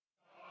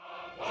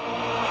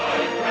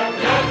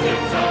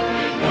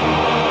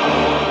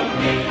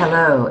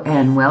Hello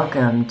and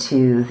welcome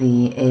to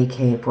the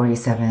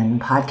AK-47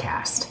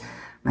 podcast.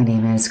 My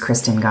name is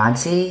Kristen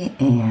Godsey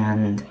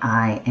and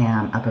I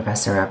am a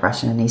professor of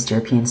Russian and East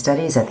European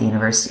Studies at the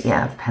University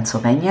of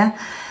Pennsylvania.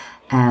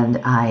 And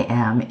I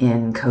am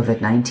in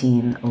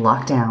COVID-19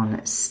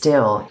 lockdown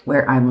still.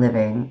 Where I'm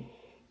living,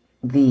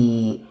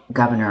 the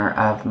governor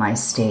of my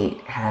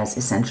state has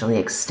essentially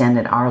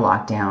extended our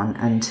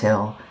lockdown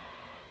until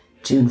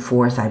June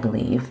 4th, I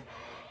believe.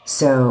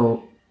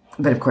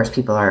 But of course,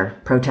 people are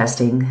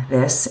protesting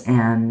this,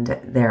 and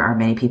there are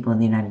many people in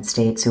the United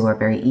States who are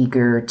very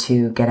eager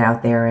to get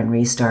out there and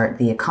restart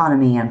the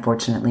economy.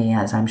 Unfortunately,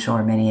 as I'm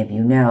sure many of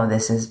you know,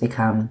 this has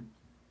become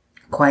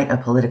quite a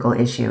political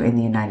issue in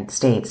the United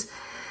States.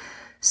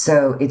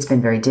 So it's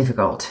been very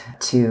difficult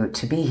to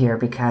be here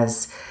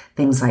because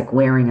things like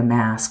wearing a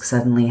mask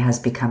suddenly has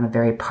become a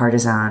very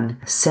partisan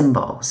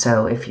symbol.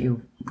 So if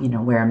you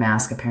wear a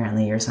mask,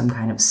 apparently you're some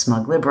kind of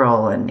smug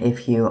liberal. And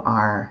if you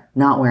are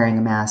not wearing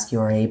a mask,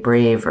 you're a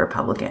brave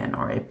Republican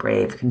or a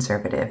brave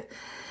conservative.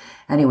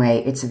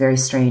 Anyway, it's a very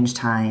strange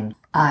time.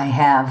 I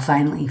have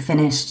finally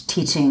finished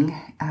teaching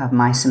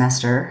my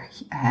semester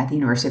at the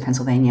University of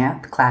Pennsylvania.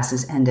 The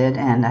classes ended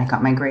and I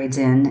got my grades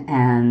in,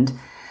 and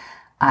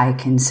I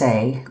can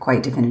say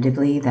quite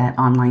definitively that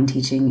online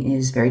teaching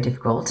is very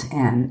difficult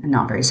and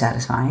not very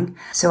satisfying.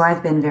 So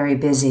I've been very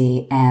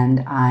busy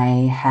and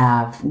I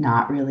have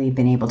not really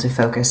been able to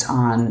focus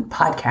on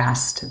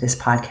this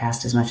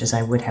podcast as much as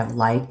I would have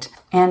liked.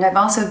 And I've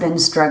also been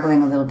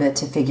struggling a little bit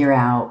to figure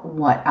out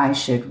what I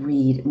should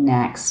read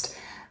next.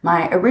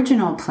 My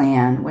original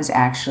plan was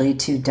actually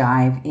to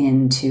dive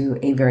into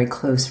a very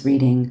close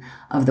reading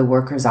of The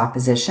Workers'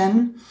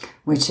 Opposition,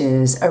 which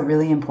is a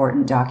really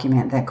important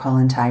document that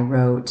Kollontai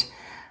wrote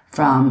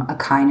from a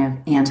kind of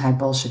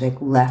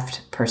anti-Bolshevik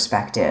left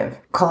perspective.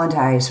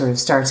 Kollontai sort of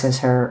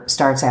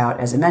starts out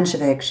as a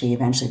Menshevik. She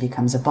eventually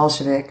becomes a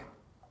Bolshevik.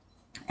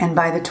 And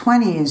by the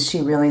 20s, she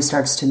really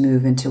starts to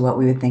move into what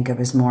we would think of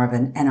as more of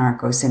an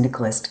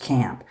anarcho-syndicalist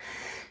camp.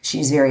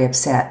 She's very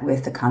upset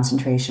with the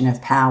concentration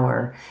of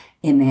power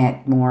in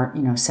that more,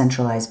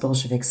 centralized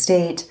Bolshevik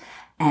state.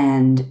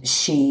 And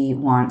she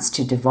wants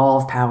to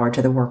devolve power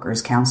to the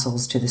workers'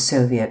 councils, to the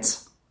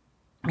Soviets,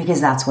 because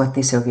that's what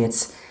the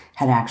Soviets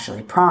had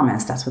actually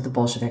promised. That's what the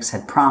Bolsheviks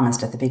had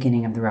promised at the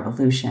beginning of the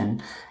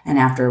revolution. And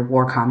after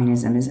war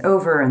communism is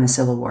over and the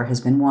Civil War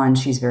has been won,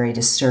 she's very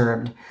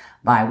disturbed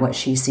by what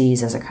she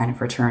sees as a kind of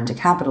return to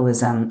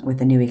capitalism with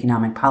the new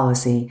economic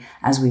policy,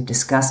 as we've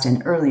discussed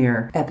in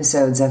earlier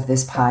episodes of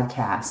this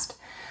podcast.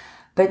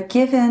 But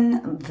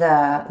given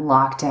the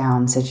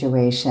lockdown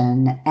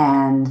situation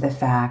and the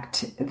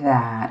fact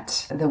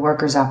that The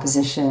Workers'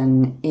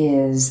 Opposition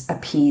is a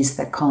piece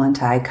that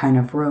Kollontai kind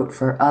of wrote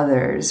for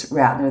others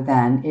rather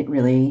than it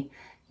really,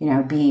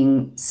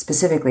 being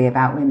specifically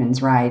about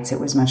women's rights, it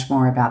was much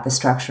more about the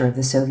structure of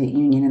the Soviet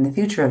Union and the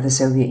future of the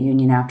Soviet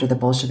Union after the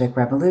Bolshevik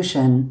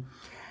Revolution,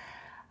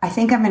 I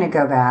think I'm going to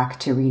go back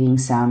to reading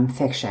some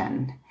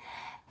fiction.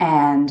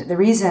 And the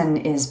reason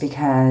is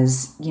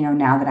because,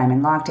 now that I'm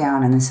in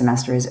lockdown and the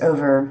semester is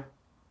over,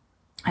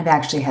 I've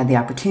actually had the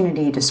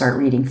opportunity to start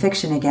reading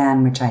fiction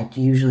again, which I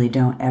usually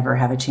don't ever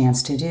have a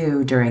chance to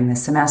do during the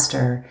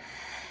semester.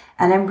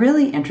 And I'm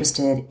really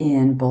interested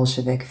in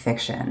Bolshevik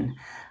fiction.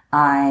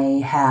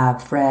 I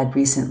have read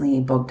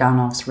recently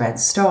Bogdanov's Red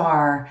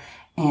Star,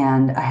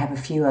 and I have a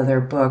few other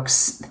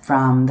books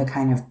from the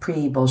kind of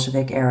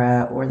pre-Bolshevik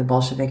era or the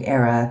Bolshevik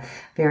era,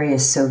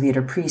 various Soviet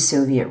or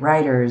pre-Soviet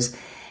writers.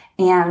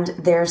 And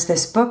there's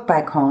this book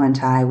by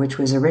Kollontai, which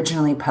was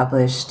originally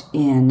published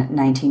in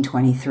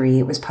 1923.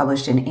 It was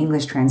published in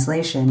English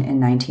translation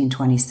in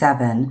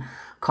 1927,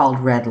 called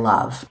Red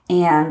Love.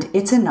 And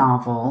it's a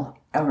novel,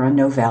 or a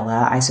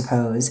novella, I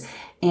suppose.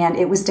 And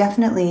it was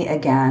definitely,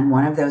 again,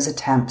 one of those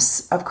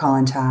attempts of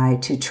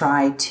Kollontai to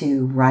try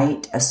to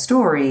write a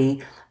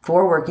story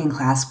for working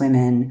class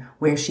women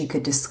where she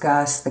could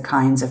discuss the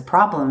kinds of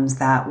problems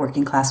that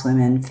working class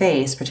women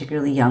face,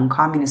 particularly young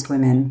communist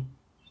women,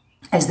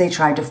 as they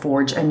tried to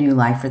forge a new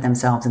life for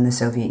themselves in the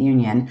Soviet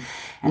Union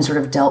and sort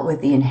of dealt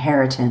with the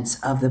inheritance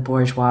of the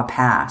bourgeois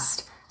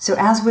past. So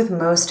as with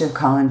most of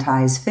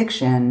Kollontai's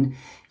fiction,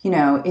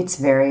 it's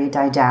very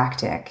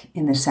didactic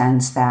in the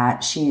sense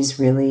that she's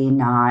really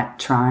not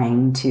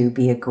trying to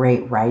be a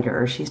great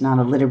writer. She's not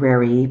a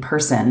literary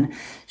person.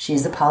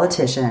 She's a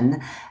politician,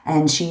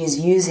 and she is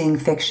using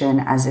fiction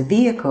as a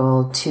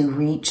vehicle to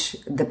reach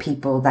the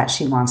people that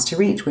she wants to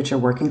reach, which are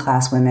working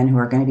class women who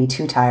are going to be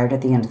too tired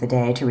at the end of the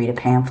day to read a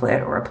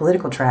pamphlet or a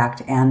political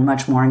tract and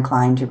much more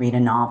inclined to read a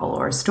novel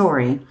or a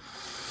story.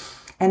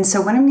 And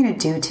so what I'm going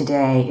to do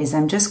today is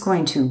I'm just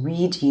going to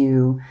read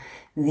you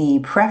the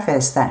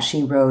preface that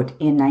she wrote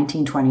in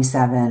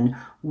 1927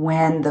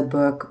 when the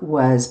book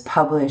was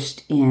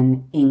published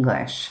in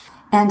English.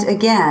 And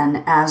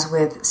again, as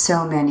with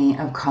so many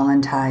of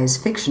Kollontai's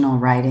fictional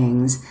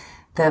writings,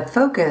 the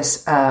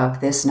focus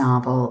of this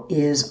novel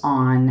is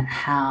on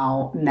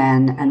how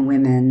men and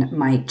women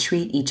might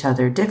treat each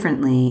other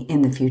differently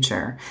in the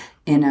future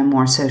in a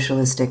more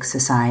socialistic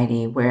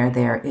society where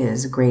there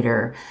is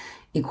greater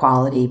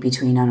equality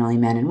between not only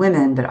men and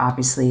women, but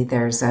obviously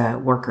there's a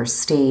worker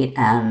state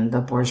and the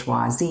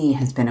bourgeoisie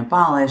has been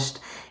abolished,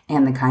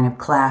 and the kind of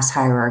class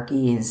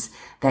hierarchies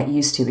that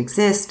used to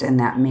exist and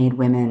that made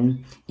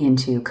women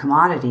into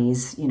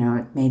commodities,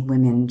 it made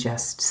women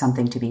just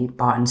something to be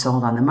bought and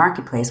sold on the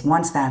marketplace.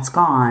 Once that's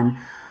gone,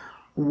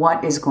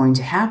 what is going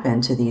to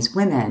happen to these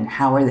women?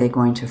 How are they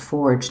going to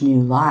forge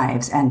new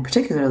lives? And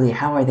particularly,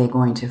 how are they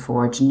going to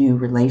forge new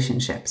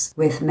relationships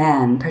with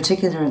men,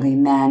 particularly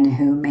men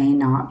who may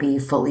not be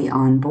fully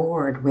on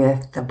board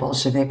with the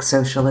Bolshevik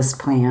socialist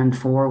plan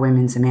for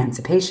women's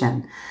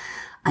emancipation?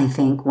 I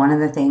think one of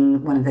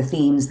the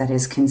themes that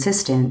is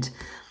consistent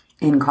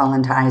in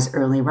Kollontais'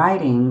 early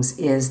writings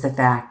is the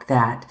fact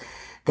that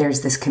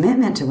there's this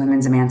commitment to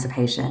women's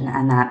emancipation,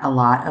 and that a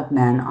lot of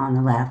men on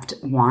the left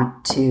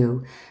want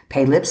to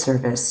pay lip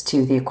service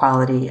to the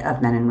equality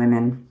of men and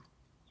women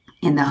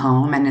in the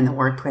home and in the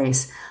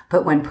workplace.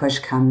 But when push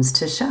comes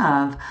to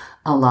shove,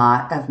 a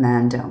lot of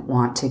men don't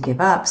want to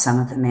give up some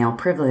of the male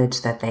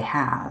privilege that they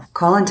have.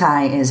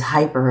 Kollontai is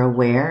hyper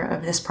aware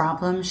of this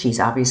problem.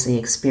 She's obviously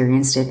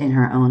experienced it in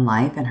her own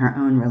life and her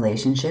own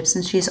relationships,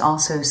 and she's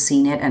also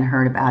seen it and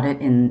heard about it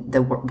in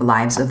the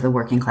lives of the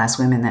working class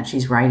women that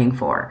she's writing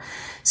for.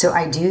 So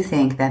I do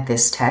think that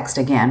this text,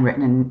 again,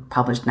 written and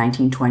published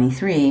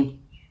 1923,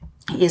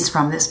 is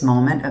from this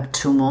moment of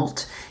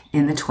tumult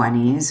in the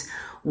 20s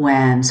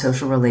when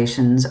social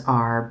relations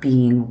are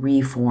being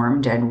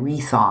reformed and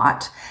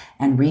rethought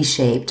and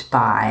reshaped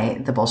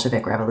by the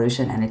Bolshevik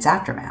Revolution and its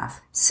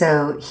aftermath.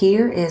 So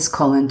here is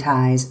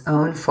Kollontais'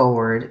 own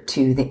foreword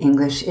to the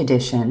English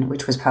edition,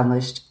 which was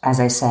published, as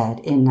I said,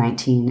 in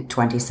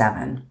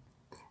 1927.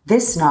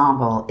 This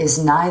novel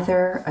is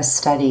neither a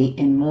study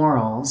in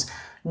morals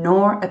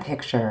nor a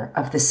picture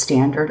of the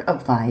standard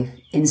of life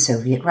in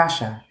Soviet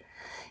Russia.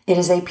 It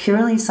is a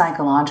purely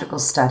psychological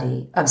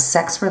study of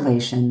sex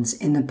relations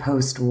in the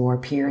post-war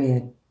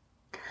period.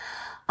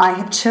 I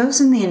have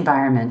chosen the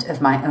environment of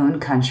my own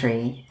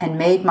country and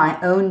made my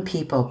own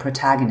people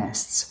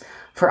protagonists,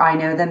 for I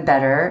know them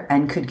better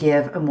and could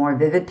give a more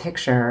vivid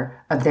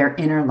picture of their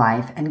inner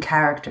life and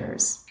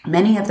characters.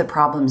 Many of the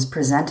problems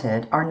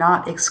presented are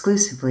not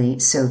exclusively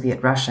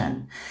Soviet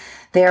Russian.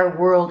 They are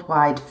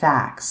worldwide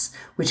facts,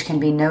 which can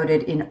be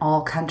noted in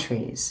all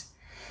countries.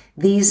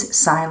 These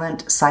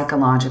silent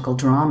psychological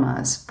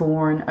dramas,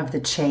 born of the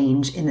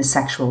change in the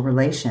sexual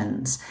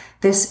relations,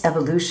 this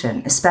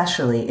evolution,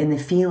 especially in the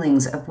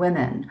feelings of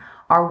women,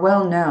 are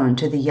well known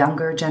to the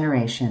younger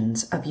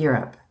generations of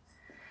Europe.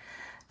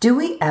 Do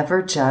we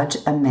ever judge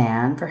a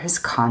man for his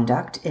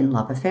conduct in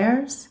love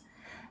affairs?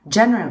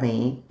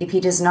 Generally, if he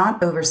does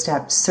not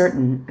overstep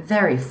certain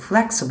very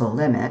flexible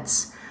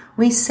limits,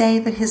 we say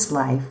that his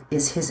life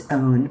is his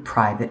own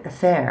private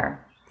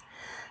affair.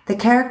 The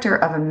character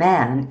of a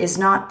man is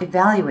not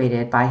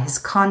evaluated by his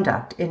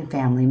conduct in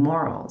family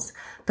morals,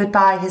 but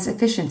by his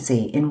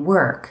efficiency in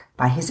work,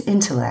 by his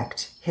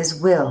intellect,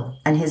 his will,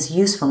 and his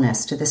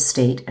usefulness to the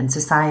state and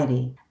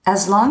society.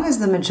 As long as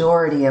the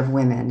majority of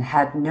women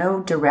had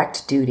no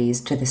direct duties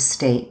to the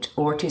state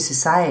or to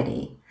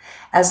society,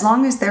 as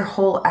long as their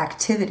whole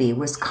activity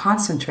was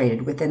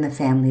concentrated within the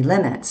family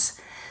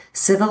limits,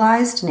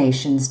 civilized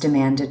nations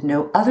demanded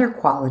no other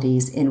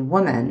qualities in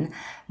woman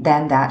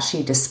than that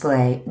she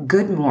display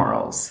good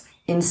morals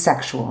in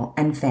sexual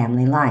and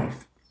family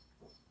life.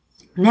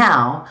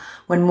 Now,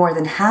 when more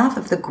than half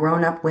of the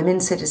grown-up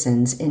women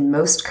citizens in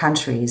most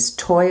countries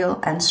toil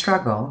and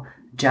struggle,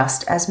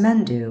 just as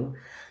men do,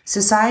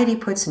 society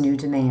puts new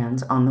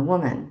demands on the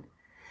woman.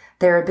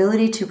 Their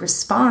ability to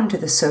respond to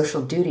the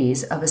social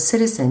duties of a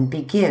citizen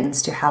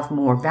begins to have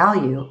more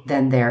value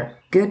than their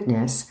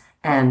goodness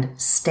and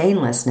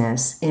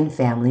stainlessness in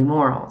family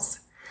morals.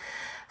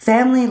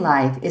 Family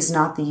life is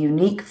not the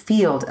unique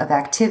field of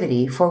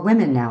activity for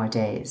women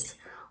nowadays.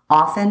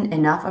 Often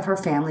enough of her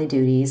family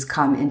duties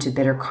come into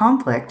bitter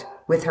conflict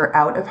with her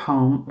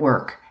out-of-home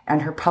work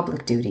and her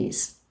public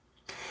duties.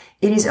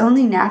 It is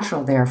only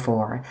natural,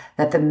 therefore,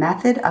 that the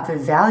method of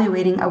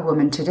evaluating a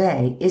woman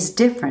today is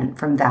different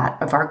from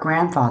that of our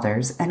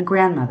grandfathers and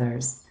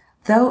grandmothers.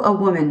 Though a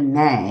woman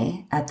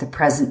may, at the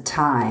present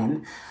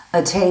time,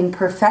 attain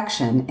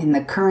perfection in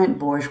the current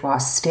bourgeois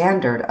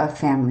standard of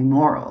family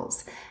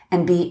morals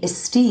and be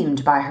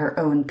esteemed by her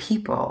own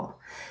people,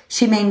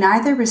 she may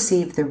neither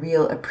receive the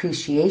real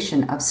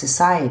appreciation of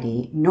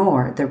society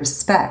nor the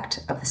respect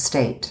of the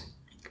state.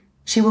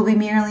 She will be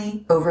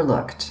merely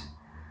overlooked.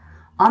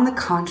 On the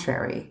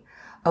contrary,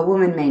 a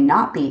woman may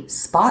not be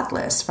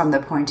spotless from the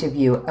point of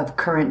view of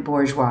current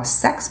bourgeois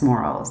sex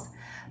morals,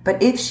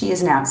 but if she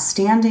is an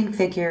outstanding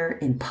figure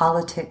in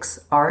politics,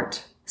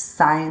 art,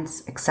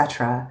 science,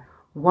 etc.,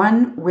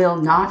 one will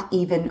not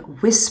even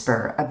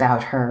whisper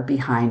about her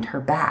behind her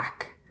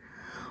back.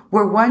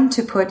 Were one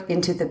to put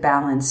into the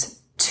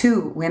balance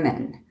two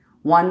women,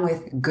 one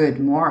with good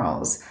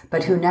morals,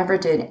 but who never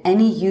did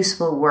any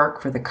useful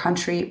work for the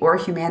country or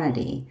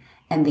humanity,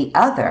 and the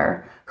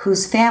other,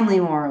 whose family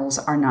morals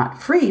are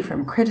not free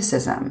from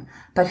criticism,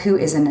 but who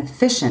is an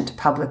efficient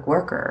public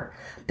worker,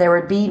 there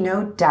would be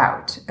no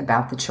doubt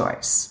about the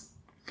choice.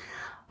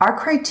 Our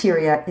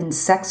criteria in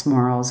sex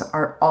morals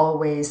are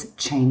always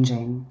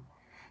changing.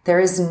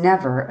 There is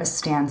never a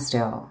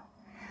standstill.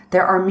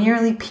 There are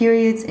merely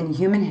periods in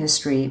human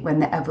history when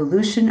the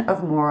evolution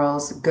of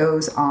morals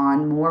goes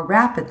on more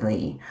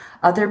rapidly,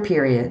 other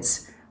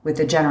periods with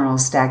a general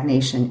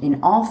stagnation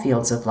in all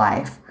fields of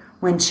life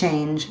when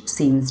change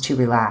seems to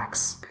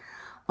relax.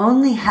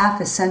 Only half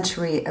a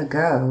century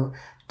ago,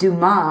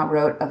 Dumas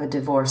wrote of a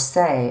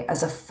divorcee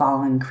as a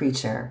fallen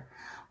creature,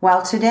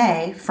 while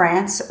today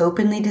France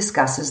openly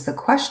discusses the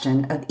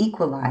question of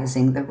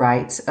equalizing the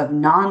rights of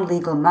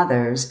non-legal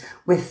mothers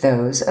with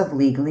those of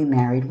legally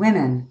married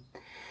women.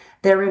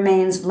 There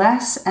remains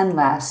less and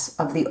less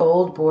of the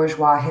old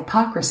bourgeois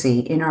hypocrisy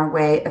in our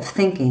way of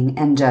thinking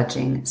and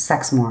judging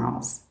sex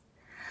morals.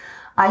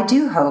 I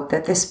do hope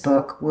that this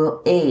book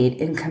will aid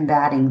in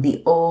combating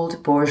the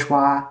old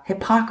bourgeois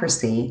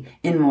hypocrisy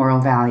in moral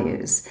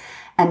values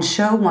and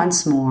show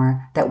once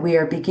more that we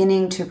are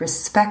beginning to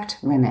respect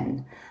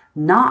women,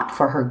 not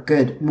for her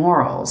good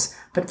morals,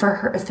 but for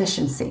her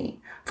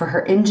efficiency, for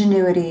her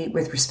ingenuity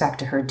with respect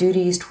to her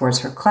duties towards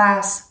her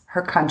class,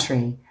 her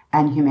country,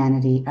 and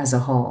humanity as a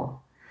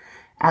whole.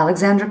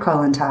 Alexandra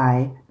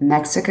Kollontai,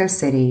 Mexico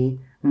City,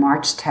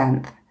 March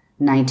 10th,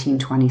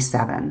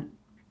 1927.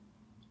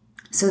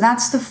 So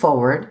that's the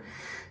foreword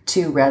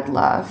to Red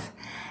Love.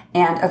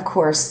 And of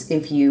course,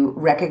 if you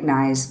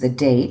recognize the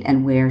date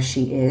and where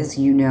she is,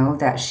 you know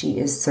that she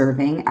is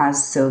serving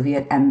as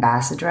Soviet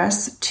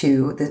ambassadress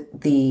to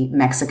the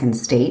Mexican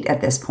state at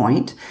this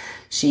point.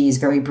 She's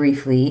very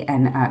briefly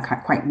and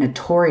quite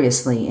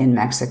notoriously in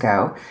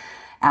Mexico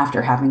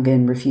after having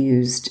been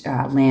refused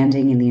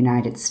landing in the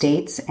United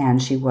States.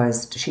 And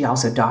she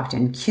also docked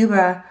in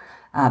Cuba.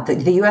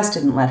 The U.S.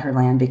 didn't let her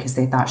land because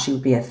they thought she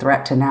would be a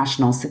threat to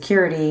national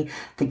security.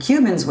 The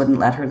Cubans wouldn't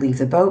let her leave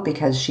the boat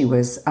because she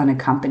was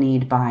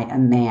unaccompanied by a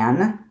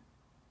man.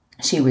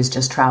 She was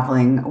just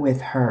traveling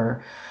with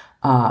her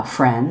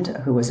friend,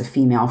 who was a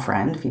female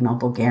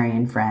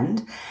Bulgarian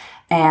friend.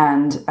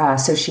 And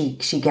so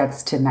she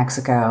gets to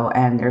Mexico,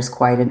 and there's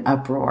quite an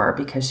uproar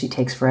because she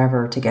takes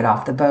forever to get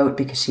off the boat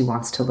because she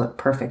wants to look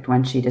perfect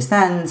when she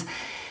descends.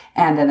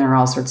 And then there are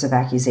all sorts of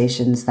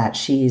accusations that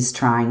she's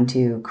trying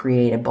to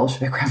create a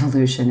Bolshevik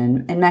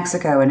revolution in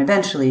Mexico. And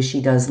eventually she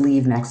does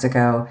leave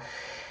Mexico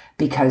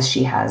because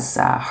she has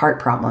heart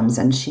problems.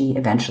 And she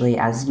eventually,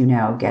 as you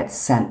know, gets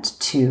sent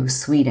to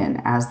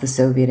Sweden as the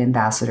Soviet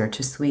ambassador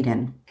to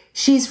Sweden.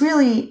 She's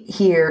really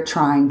here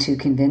trying to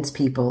convince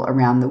people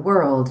around the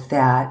world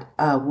that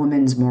a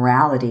woman's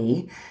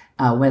morality,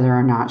 whether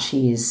or not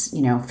she's,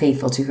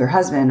 faithful to her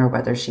husband, or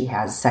whether she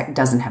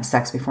doesn't have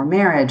sex before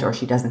marriage, or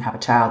she doesn't have a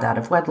child out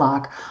of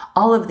wedlock,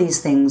 all of these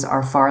things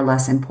are far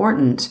less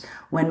important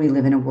when we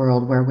live in a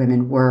world where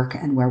women work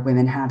and where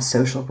women have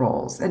social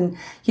roles. And,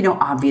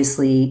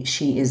 obviously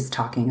she is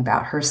talking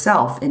about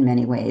herself in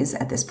many ways.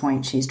 At this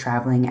point, she's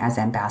traveling as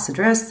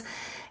ambassadress,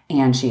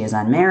 and she is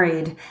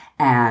unmarried,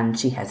 and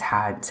she has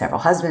had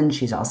several husbands.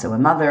 She's also a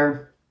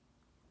mother.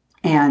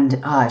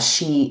 And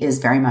she is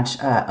very much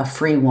a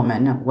free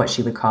woman, what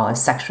she would call a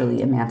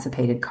sexually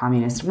emancipated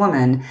communist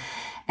woman.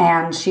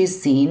 And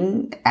she's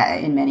seen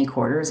in many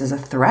quarters as a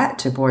threat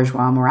to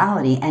bourgeois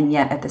morality. And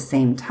yet at the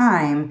same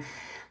time,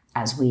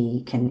 as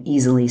we can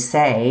easily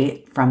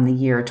say from the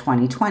year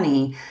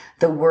 2020,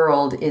 the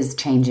world is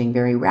changing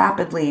very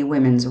rapidly.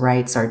 Women's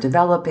rights are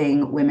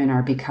developing. Women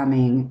are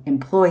becoming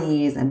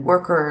employees and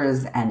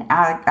workers and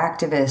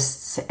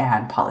activists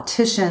and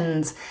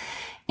politicians.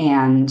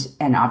 And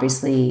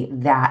obviously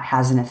that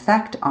has an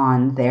effect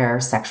on their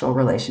sexual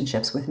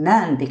relationships with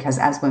men, because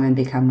as women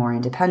become more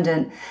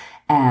independent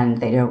and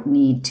they don't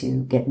need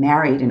to get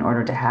married in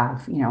order to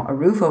have, a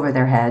roof over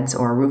their heads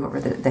or a roof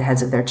over the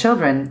heads of their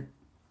children,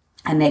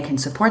 and they can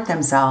support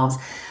themselves,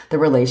 the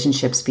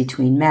relationships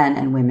between men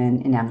and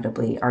women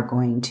inevitably are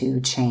going to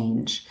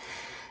change.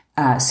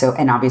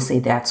 And obviously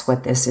that's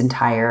what this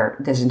entire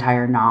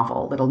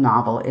little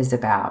novel is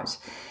about.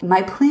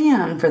 My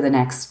plan for the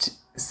next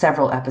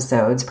several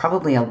episodes,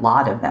 probably a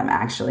lot of them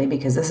actually,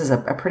 because this is a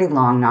pretty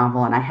long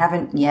novel, and I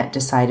haven't yet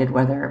decided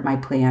whether my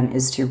plan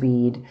is to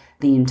read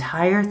the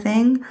entire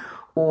thing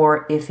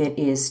or if it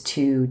is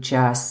to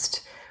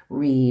just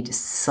read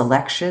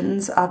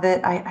selections of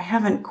it. I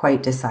haven't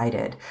quite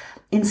decided.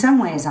 In some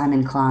ways, I'm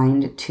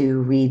inclined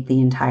to read the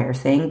entire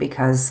thing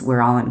because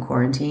we're all in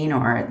quarantine,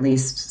 or at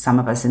least some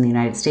of us in the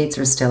United States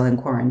are still in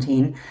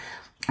quarantine.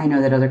 I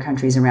know that other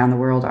countries around the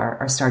world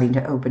are starting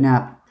to open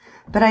up.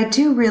 But I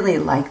do really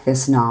like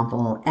this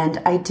novel,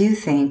 and I do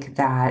think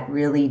that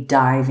really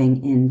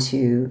diving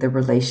into the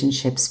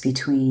relationships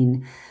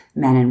between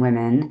men and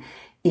women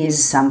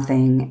is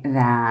something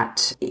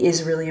that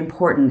is really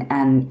important,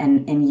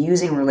 and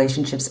using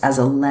relationships as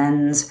a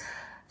lens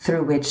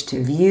through which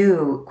to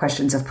view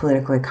questions of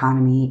political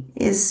economy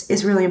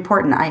is really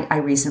important. I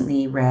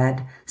recently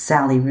read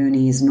Sally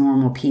Rooney's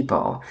Normal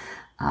People,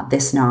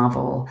 this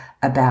novel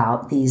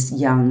about these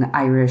young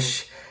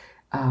Irish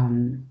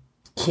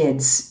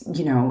kids,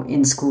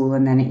 in school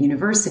and then at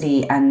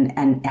university,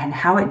 and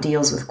how it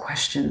deals with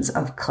questions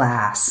of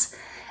class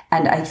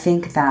And I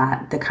think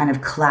that the kind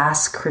of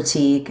class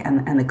critique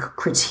and the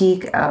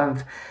critique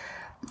of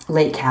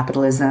late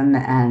capitalism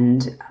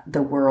and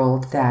the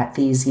world that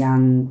these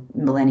young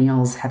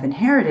millennials have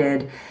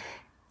inherited,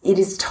 it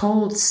is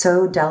told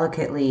so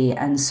delicately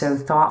and so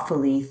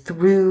thoughtfully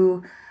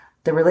through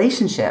the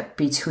relationship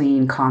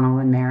between Connell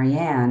and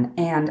Marianne.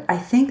 And I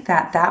think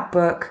that that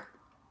book,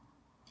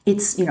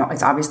 it's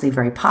obviously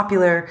very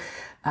popular.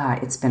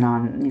 It's been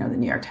on, the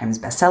New York Times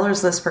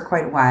bestsellers list for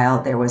quite a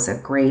while. There was a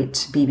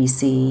great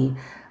BBC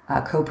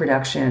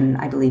co-production.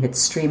 I believe it's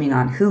streaming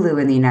on Hulu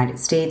in the United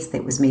States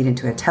that was made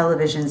into a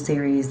television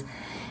series.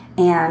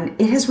 And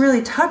it has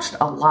really touched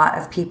a lot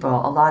of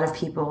people. A lot of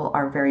people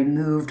are very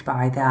moved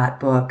by that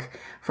book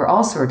for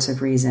all sorts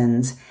of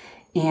reasons.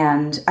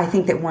 And I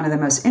think that one of the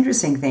most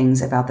interesting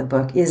things about the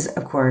book is,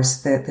 of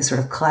course, the sort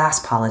of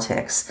class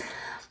politics,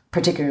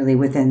 particularly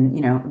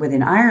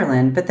within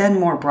Ireland, but then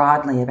more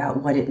broadly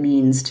about what it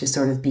means to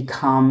sort of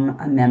become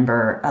a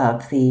member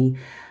of the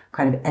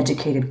kind of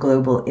educated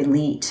global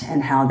elite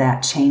and how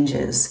that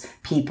changes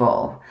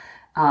people,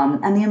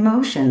 and the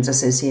emotions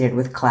associated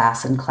with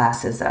class and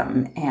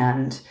classism.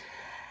 And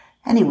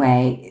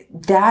anyway,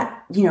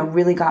 that,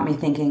 really got me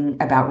thinking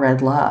about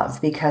Red Love,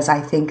 because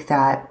I think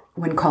that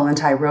when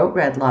Kollontai wrote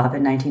Red Love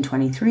in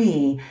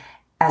 1923,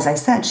 as I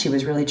said, she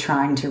was really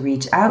trying to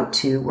reach out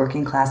to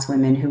working class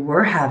women who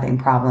were having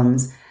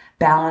problems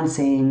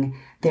balancing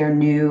their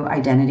new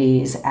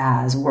identities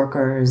as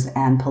workers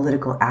and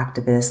political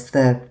activists.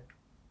 The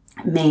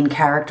main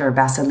character,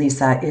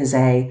 Vasilisa, is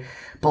a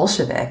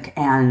Bolshevik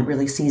and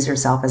really sees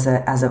herself as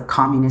a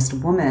communist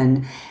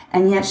woman.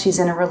 And yet she's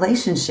in a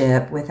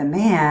relationship with a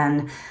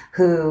man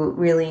who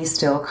really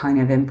still kind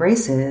of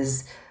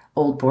embraces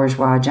old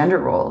bourgeois gender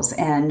roles.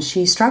 And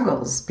she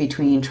struggles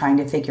between trying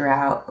to figure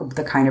out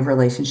the kind of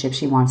relationship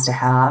she wants to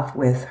have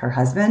with her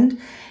husband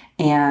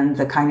and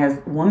the kind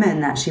of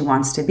woman that she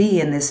wants to be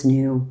in this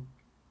new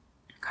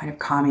kind of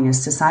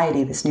communist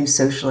society, this new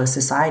socialist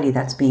society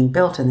that's being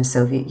built in the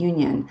Soviet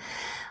Union.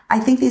 I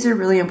think these are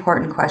really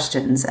important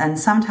questions, and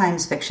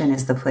sometimes fiction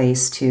is the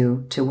place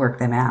to work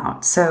them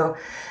out. So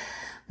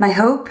my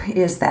hope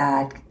is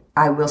that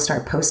I will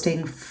start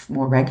posting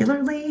more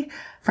regularly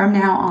from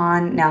now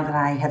on, now that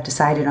I have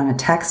decided on a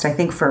text. I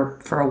think for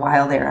a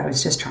while there, I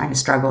was just trying to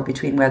struggle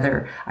between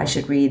whether I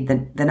should read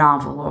the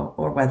novel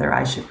or whether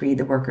I should read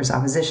The Workers'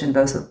 Opposition,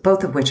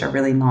 both of which are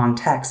really long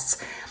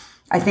texts.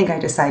 I think I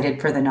decided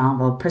for the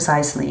novel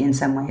precisely in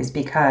some ways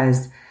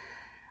because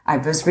I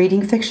was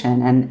reading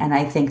fiction, and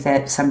I think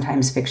that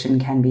sometimes fiction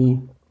can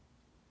be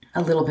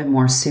a little bit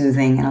more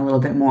soothing and a little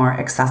bit more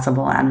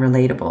accessible and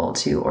relatable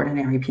to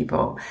ordinary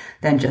people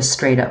than just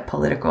straight up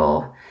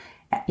political,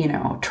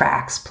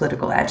 tracks,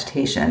 political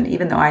agitation.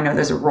 Even though I know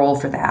there's a role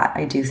for that,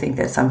 I do think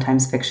that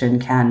sometimes fiction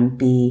can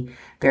be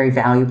very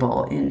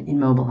valuable in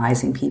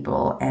mobilizing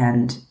people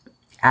and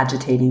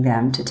agitating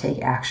them to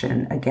take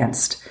action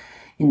against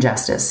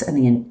injustice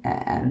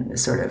and the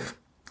sort of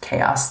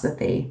chaos that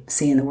they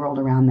see in the world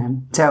around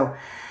them. So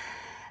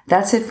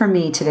that's it from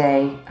me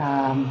today.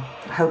 I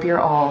hope you're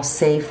all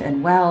safe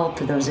and well.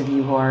 For those of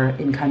you who are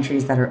in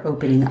countries that are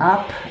opening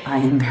up, I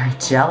am very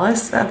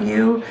jealous of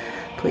you.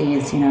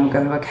 Please,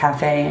 go to a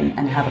cafe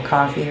and have a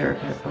coffee or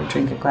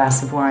drink a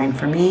glass of wine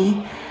for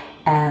me.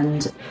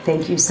 And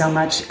thank you so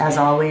much, as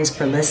always,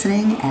 for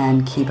listening,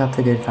 and keep up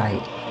the good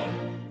fight.